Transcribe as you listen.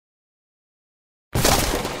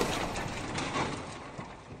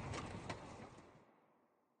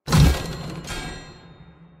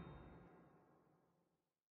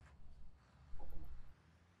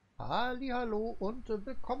Hallihallo und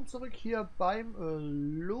willkommen zurück hier beim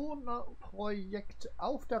Lohner-Projekt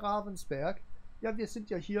auf der Ravensberg. Ja, wir sind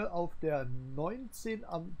ja hier auf der 19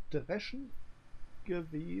 am Dreschen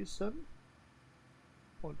gewesen.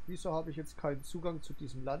 Und wieso habe ich jetzt keinen Zugang zu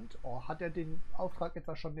diesem Land? Oh, hat er den Auftrag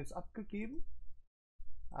etwa schon jetzt abgegeben?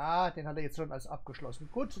 Ah, den hat er jetzt schon als abgeschlossen.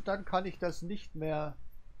 Gut, dann kann ich das nicht mehr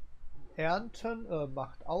ernten.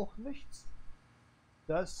 Macht auch nichts.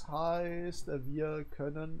 Das heißt, wir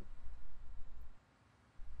können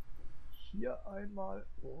hier einmal,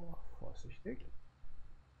 oh, vorsichtig,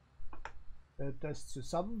 das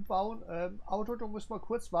zusammenbauen. Auto, du musst mal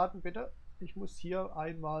kurz warten, bitte. Ich muss hier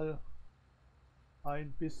einmal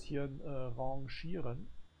ein bisschen rangieren.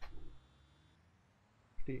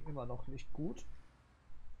 Stehe immer noch nicht gut.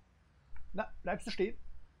 Na, bleibst du stehen?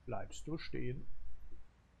 Bleibst du stehen?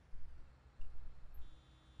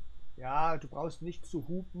 Ja, du brauchst nicht zu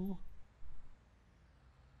hupen.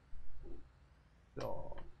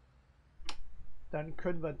 So. Dann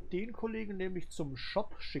können wir den Kollegen nämlich zum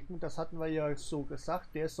Shop schicken. Das hatten wir ja so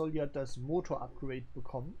gesagt. Der soll ja das Motor-Upgrade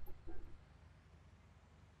bekommen.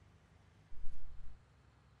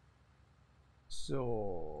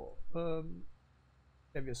 So. Ja,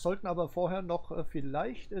 wir sollten aber vorher noch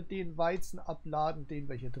vielleicht den Weizen abladen, den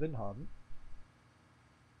wir hier drin haben.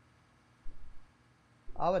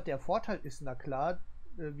 Aber der Vorteil ist, na klar,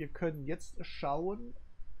 wir können jetzt schauen,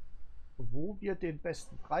 wo wir den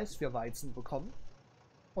besten Preis für Weizen bekommen.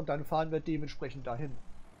 Und dann fahren wir dementsprechend dahin.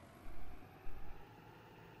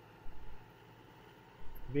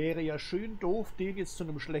 Wäre ja schön doof, den jetzt zu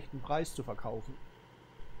einem schlechten Preis zu verkaufen.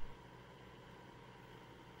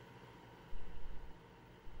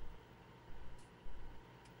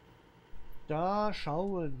 Da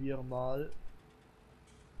schauen wir mal.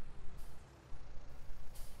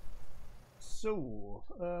 So,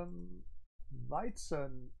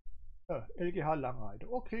 Weizen. LGH Langheit.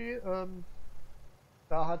 Okay,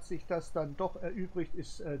 da hat sich das dann doch erübrigt,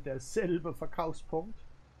 ist derselbe Verkaufspunkt.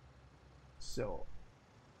 So.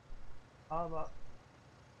 Aber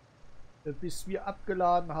bis wir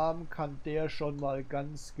abgeladen haben, kann der schon mal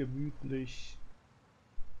ganz gemütlich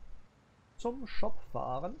zum Shop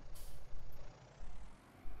fahren.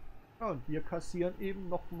 Ja, und wir kassieren eben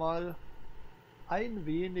noch mal ein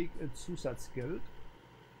wenig Zusatzgeld.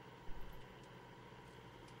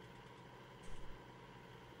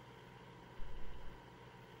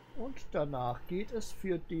 Und danach geht es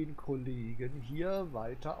für den Kollegen hier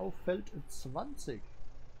weiter auf Feld 20.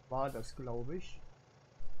 War das, glaube ich.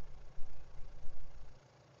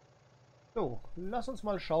 So, lass uns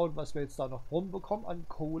mal schauen, was wir jetzt da noch rumbekommen an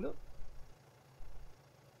Kohle.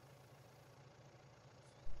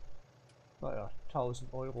 Naja,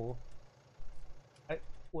 1000 Euro.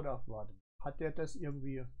 Oder, warte, hat der das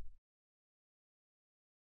irgendwie...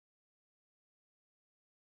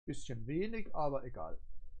 Bisschen wenig, aber egal.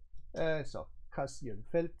 So, kassieren.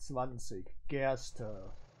 Feld 20.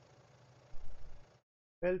 Gerste.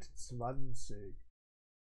 Feld 20.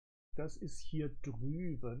 Das ist hier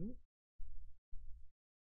drüben.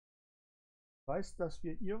 Ich weiß, dass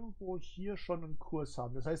wir irgendwo hier schon einen Kurs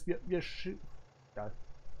haben. Das heißt, wir ja,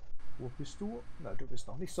 wo bist du? Na, du bist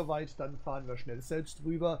noch nicht so weit. Dann fahren wir schnell selbst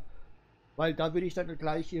rüber. Weil da würde ich dann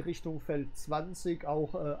gleich in Richtung Feld 20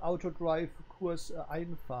 auch Autodrive-Kurs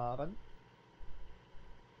einfahren.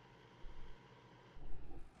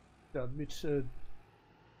 Damit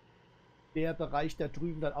der Bereich da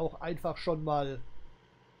drüben dann auch einfach schon mal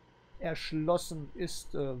erschlossen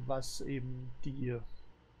ist, was eben die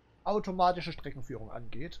automatische Streckenführung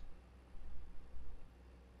angeht.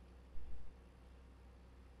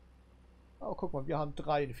 Oh, guck mal, wir haben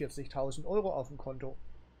 43.000 Euro auf dem Konto.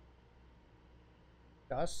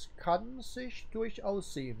 Das kann sich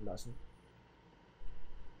durchaus sehen lassen.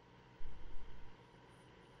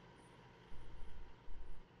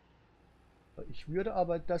 Ich würde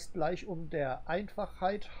aber das gleich um der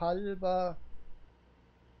Einfachheit halber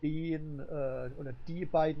den oder die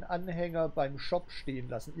beiden Anhänger beim Shop stehen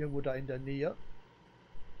lassen, irgendwo da in der Nähe.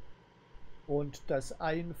 Und das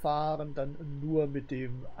Einfahren dann nur mit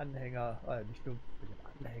dem Anhänger, nicht nur mit dem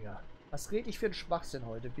Anhänger. Was rede ich für einen Schwachsinn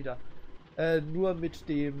heute wieder? Nur mit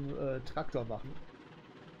dem Traktor machen.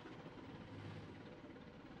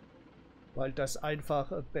 Weil das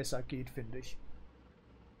einfach besser geht, finde ich.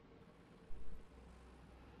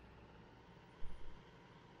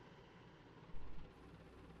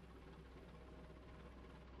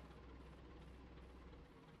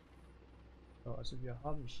 Also wir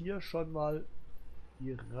haben hier schon mal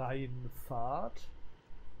die Reinfahrt.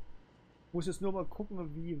 Muss jetzt nur mal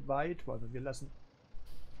gucken, wie weit wir. Wir lassen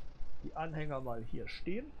die Anhänger mal hier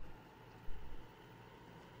stehen.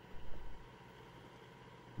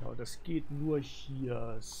 Genau, das geht nur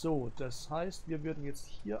hier. So, das heißt, wir würden jetzt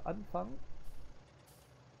hier anfangen.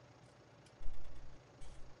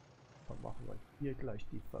 Dann machen wir hier gleich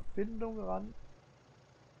die Verbindung ran.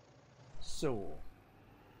 So.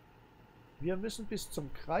 Wir müssen bis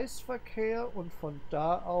zum Kreisverkehr und von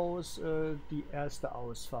da aus die erste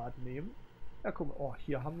Ausfahrt nehmen. Ja, guck mal, oh,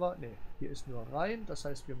 hier haben wir, ne, hier ist nur rein, das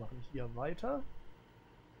heißt, wir machen hier weiter.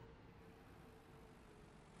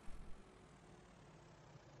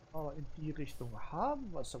 Aber in die Richtung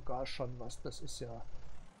haben wir sogar schon was, das ist ja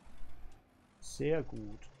sehr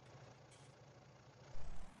gut.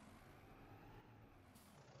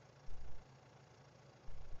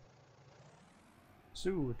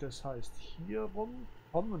 So, das heißt, hier rum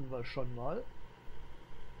kommen wir schon mal.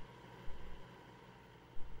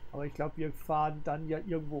 Aber ich glaube, wir fahren dann ja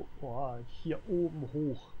irgendwo hier oben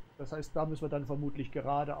hoch. Das heißt, da müssen wir dann vermutlich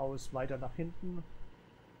geradeaus weiter nach hinten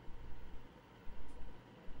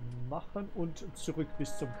machen und zurück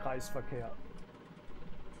bis zum Kreisverkehr.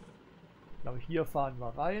 Genau, hier fahren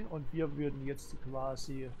wir rein und wir würden jetzt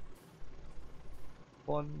quasi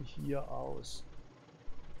von hier aus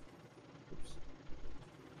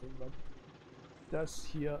das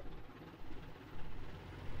hier.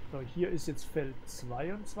 So, hier ist jetzt Feld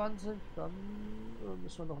 22, dann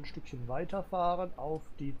müssen wir noch ein Stückchen weiterfahren auf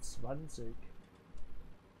die 20.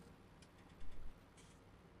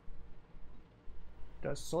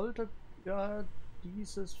 Das sollte ja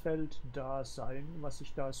dieses Feld da sein, was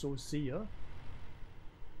ich da so sehe.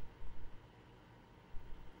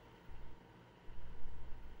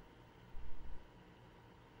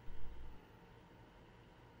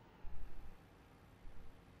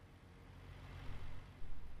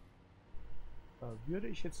 Da würde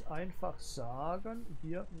ich jetzt einfach sagen,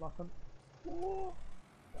 wir machen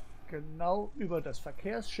genau über das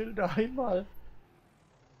Verkehrsschild einmal.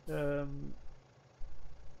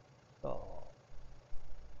 So.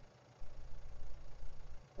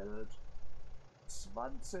 Feld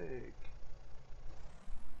 20.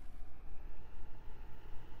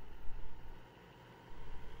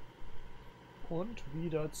 Und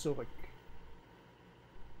wieder zurück.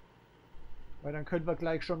 Weil dann können wir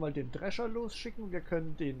gleich schon mal den Drescher losschicken. Wir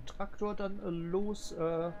können den Traktor dann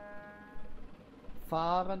losfahren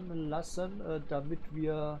lassen, damit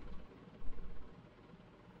wir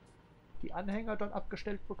die Anhänger dort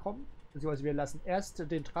abgestellt bekommen. Beziehungsweise wir lassen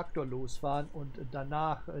erst den Traktor losfahren und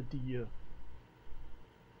danach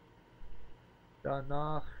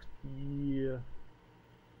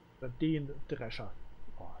den Drescher.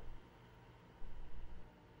 Oh.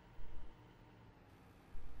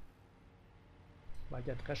 Weil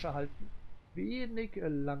der Drescher halt wenig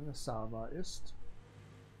langsamer ist.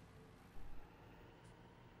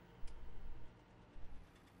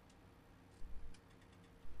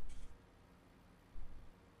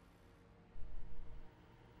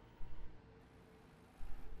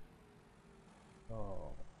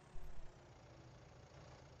 So.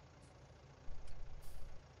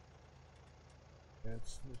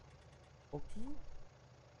 Jetzt nicht gucken.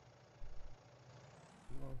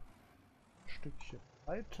 So. Stückchen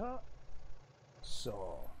weiter.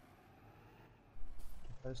 So.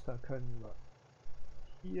 Das heißt, da können wir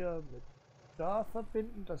hier mit da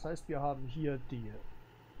verbinden. Das heißt, wir haben hier die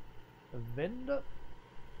Wände.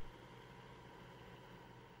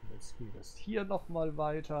 Jetzt geht es hier noch mal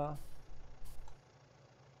weiter.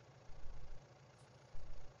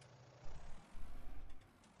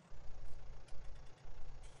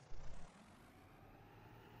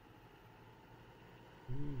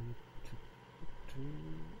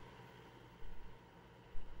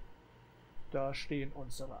 Da stehen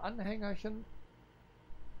unsere Anhängerchen.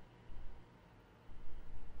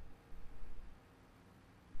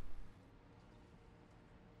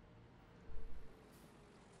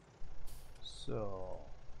 So.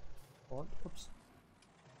 Und ups.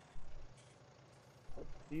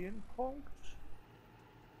 Den Punkt.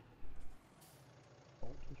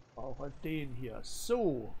 Und ich brauche den hier.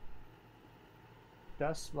 So.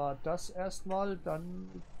 Das war das erstmal.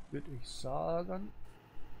 Dann würde ich sagen,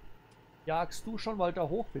 jagst du schon mal da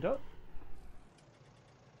hoch, bitte?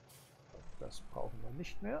 Das brauchen wir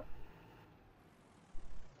nicht mehr.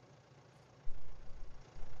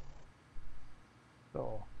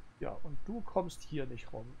 So, ja, und du kommst hier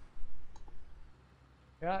nicht rum.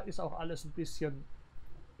 Ja, ist auch alles ein bisschen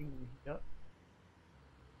hier.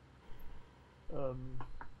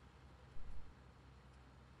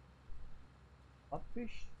 Hab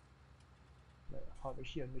ich? Ne, habe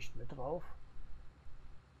ich hier nicht mehr drauf.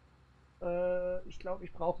 Ich glaube,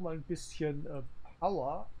 ich brauche mal ein bisschen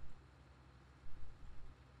Power.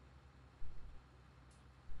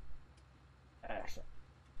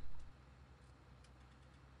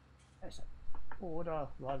 Scheiße.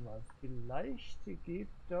 Oder, warte mal, vielleicht geht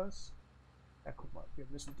das... Ja, guck mal, wir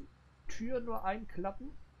müssen die Tür nur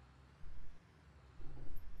einklappen.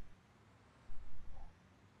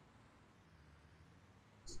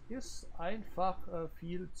 Es ist einfach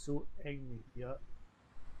viel zu eng hier.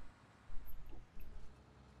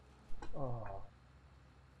 Oh.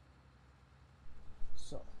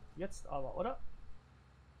 So, jetzt aber, oder?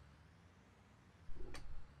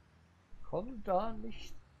 Kommt da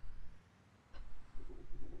nicht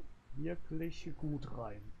wirklich gut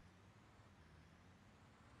rein.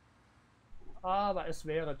 Aber es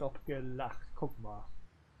wäre doch gelacht. Guck mal.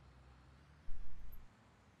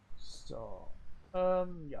 So.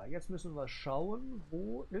 Ja, jetzt müssen wir schauen,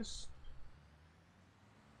 wo ist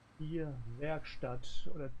die Werkstatt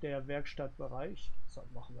oder der Werkstattbereich. So,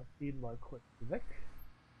 machen wir den mal kurz weg.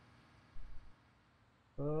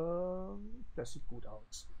 Das sieht gut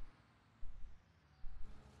aus.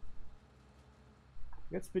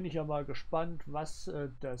 Jetzt bin ich ja mal gespannt, was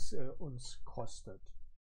das uns kostet.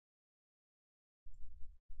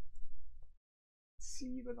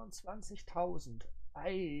 27.000.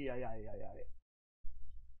 Eieieiei.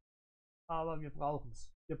 Aber wir brauchen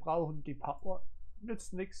es. Wir brauchen die Power.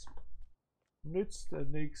 Nützt nichts. Nützt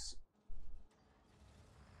nichts.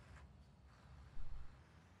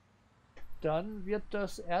 Dann wird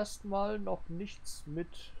das erstmal noch nichts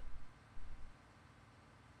mit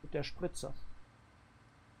der Spritze.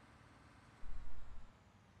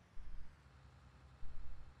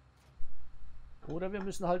 Oder wir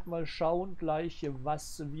müssen halt mal schauen gleich,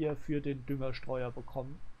 was wir für den Düngerstreuer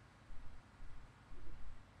bekommen.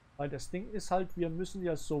 Weil das Ding ist halt, wir müssen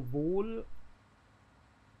ja sowohl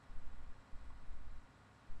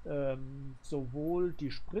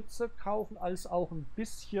die Spritze kaufen, als auch ein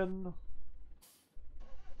bisschen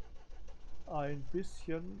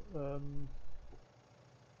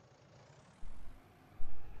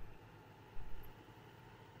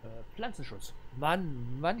Pflanzenschutz.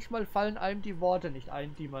 Mann, manchmal fallen einem die Worte nicht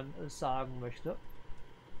ein, die man sagen möchte.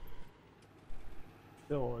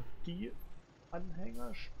 So, die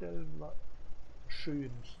Anhänger stellen wir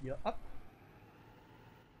schön hier ab.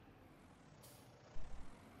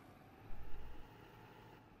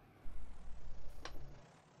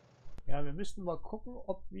 Ja, wir müssten mal gucken,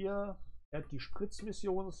 ob wir... Ja, die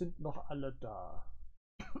Spritzmissionen sind noch alle da.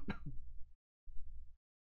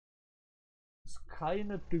 Ist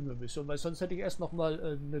keine Düngemission, weil sonst hätte ich erst noch mal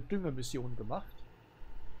eine Düngemission gemacht.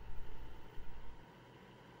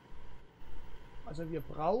 Also wir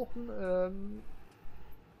brauchen,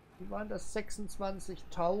 wie waren das,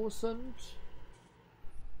 26.000?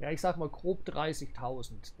 Ja, ich sag mal grob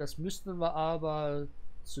 30.000. Das müssten wir aber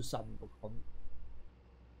zusammenbekommen.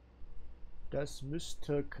 Das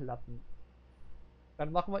müsste klappen.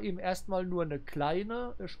 Dann machen wir eben erstmal nur eine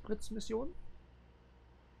kleine Spritzmission.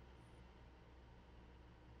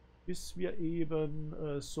 Bis wir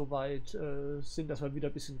eben soweit sind, dass wir wieder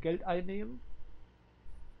ein bisschen Geld einnehmen.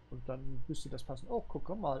 Und dann müsste das passen. Oh, guck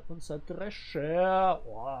mal, unser Drescher.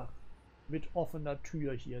 Oh, mit offener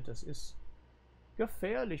Tür hier. Das ist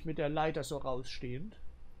gefährlich mit der Leiter so rausstehend.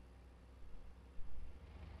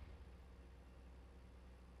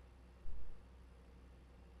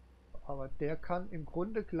 Aber der kann im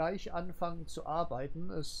Grunde gleich anfangen zu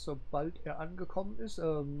arbeiten. Sobald er angekommen ist,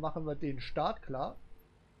 machen wir den Start klar.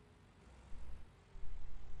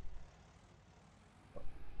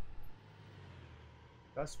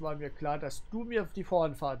 Das war mir klar, dass du mir die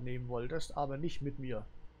Vorfahrt nehmen wolltest, aber nicht mit mir.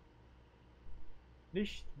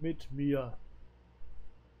 Nicht mit mir.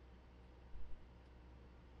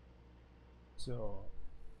 So.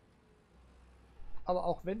 Aber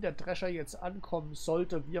auch wenn der Drescher jetzt ankommen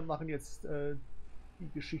sollte, wir machen jetzt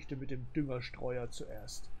die Geschichte mit dem Düngerstreuer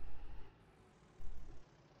zuerst.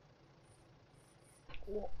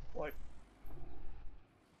 Oh, oi.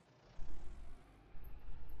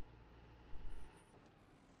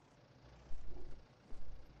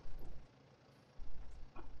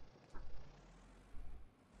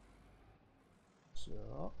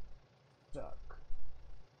 So. Zack.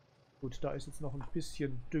 Gut, da ist jetzt noch ein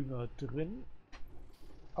bisschen Dünger drin.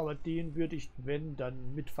 Aber den würde ich, wenn,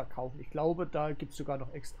 dann mitverkaufen. Ich glaube, da gibt es sogar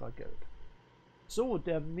noch extra Geld. So,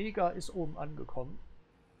 der Mega ist oben angekommen.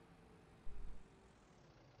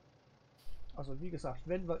 Also wie gesagt,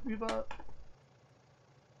 wenn wir über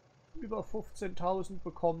 15.000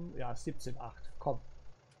 bekommen, ja 17,8, komm,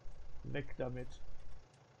 weg damit.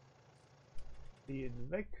 Den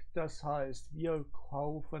weg, das heißt, wir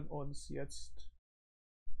kaufen uns jetzt,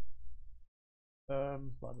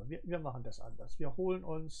 warte, wir machen das anders. Wir holen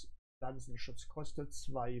uns, Pflanzenschutz kostet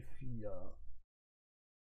 2,4.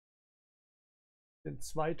 sind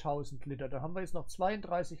 2000 Liter. Da haben wir jetzt noch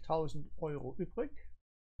 32.000 Euro übrig.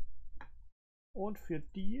 Und für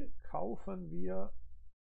die kaufen wir,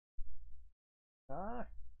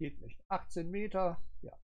 geht nicht, 18 Meter,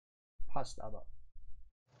 ja, passt aber.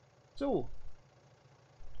 So,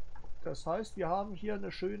 das heißt, wir haben hier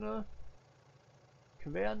eine schöne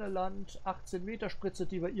Querneland 18 Meter Spritze,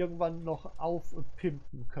 die wir irgendwann noch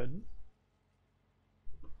aufpimpen können.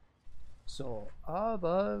 So,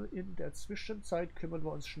 aber in der Zwischenzeit kümmern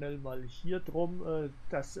wir uns schnell mal hier drum,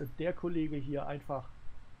 dass der Kollege hier einfach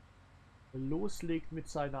loslegt mit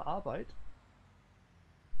seiner Arbeit.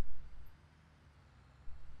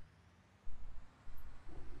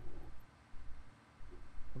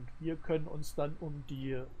 Und wir können uns dann um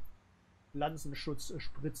die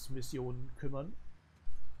Pflanzenschutz-Spritzmissionen kümmern.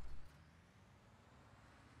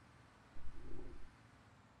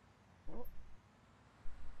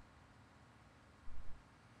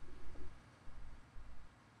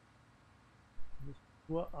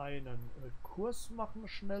 Nur einen Kurs machen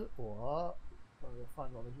schnell. Oh, wir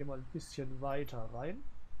fahren aber hier mal ein bisschen weiter rein.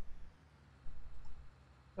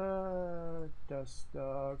 Das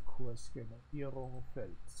da, Kursgenerierung,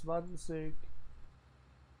 Feld 20.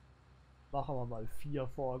 Machen wir mal 4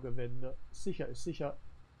 Vorgewände. Sicher ist sicher.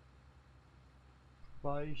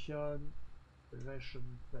 Speichern.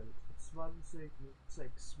 Dreschen, Feld 20 mit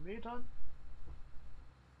 6 Metern.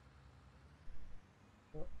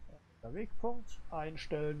 Der Wegpunkt.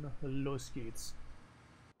 Einstellen. Los geht's.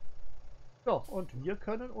 So, und wir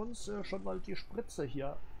können uns schon mal die Spritze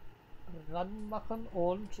hier ranmachen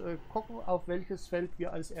und gucken, auf welches Feld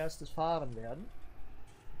wir als erstes fahren werden.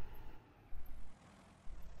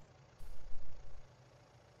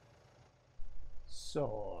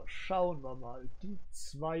 So, schauen wir mal. Die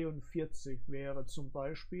 42 wäre zum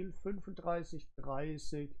Beispiel 35,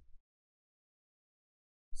 30.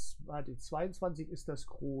 Die 22 ist das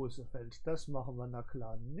große Feld. Das machen wir na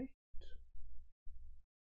klar nicht.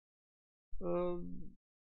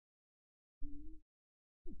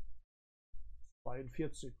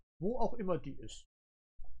 42. Wo auch immer die ist.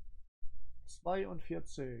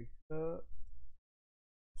 42.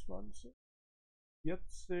 20.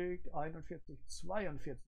 40, 41,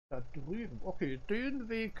 42. Da drüben. Okay, den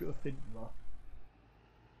Weg finden wir.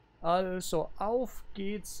 Also, auf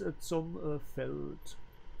geht's zum Feld.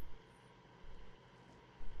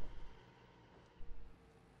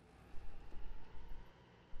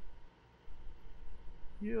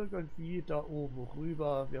 Irgendwie da oben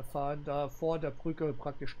rüber. Wir fahren da vor der Brücke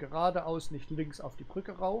praktisch geradeaus, nicht links auf die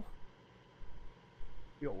Brücke rauf.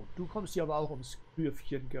 Jo, du kommst hier aber auch ums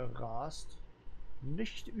Kurvchen gerast.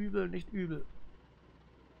 Nicht übel, nicht übel.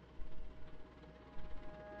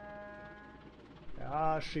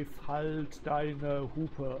 Ja, Schiff, halt deine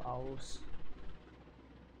Hupe aus.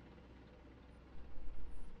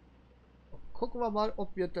 Gucken wir mal,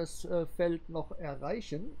 ob wir das Feld noch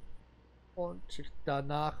erreichen. Und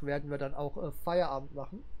danach werden wir dann auch Feierabend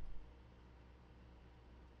machen.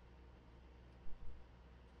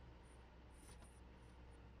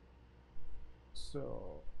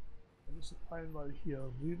 So. Wir müssen einmal hier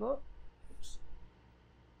rüber.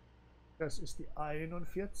 Das ist die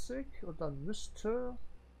 41. Und dann müsste...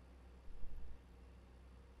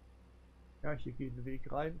 Ja, hier geht ein Weg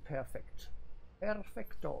rein. Perfekt.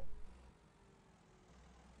 Perfekto.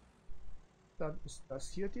 Dann ist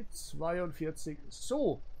das hier die 42.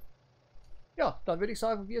 So. Ja, dann würde ich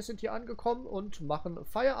sagen, wir sind hier angekommen und machen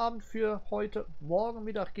Feierabend für heute. Morgen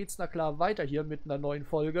Mittag geht es na klar weiter hier mit einer neuen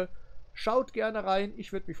Folge. Schaut gerne rein,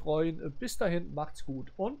 ich würde mich freuen. Bis dahin, macht's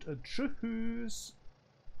gut und tschüss.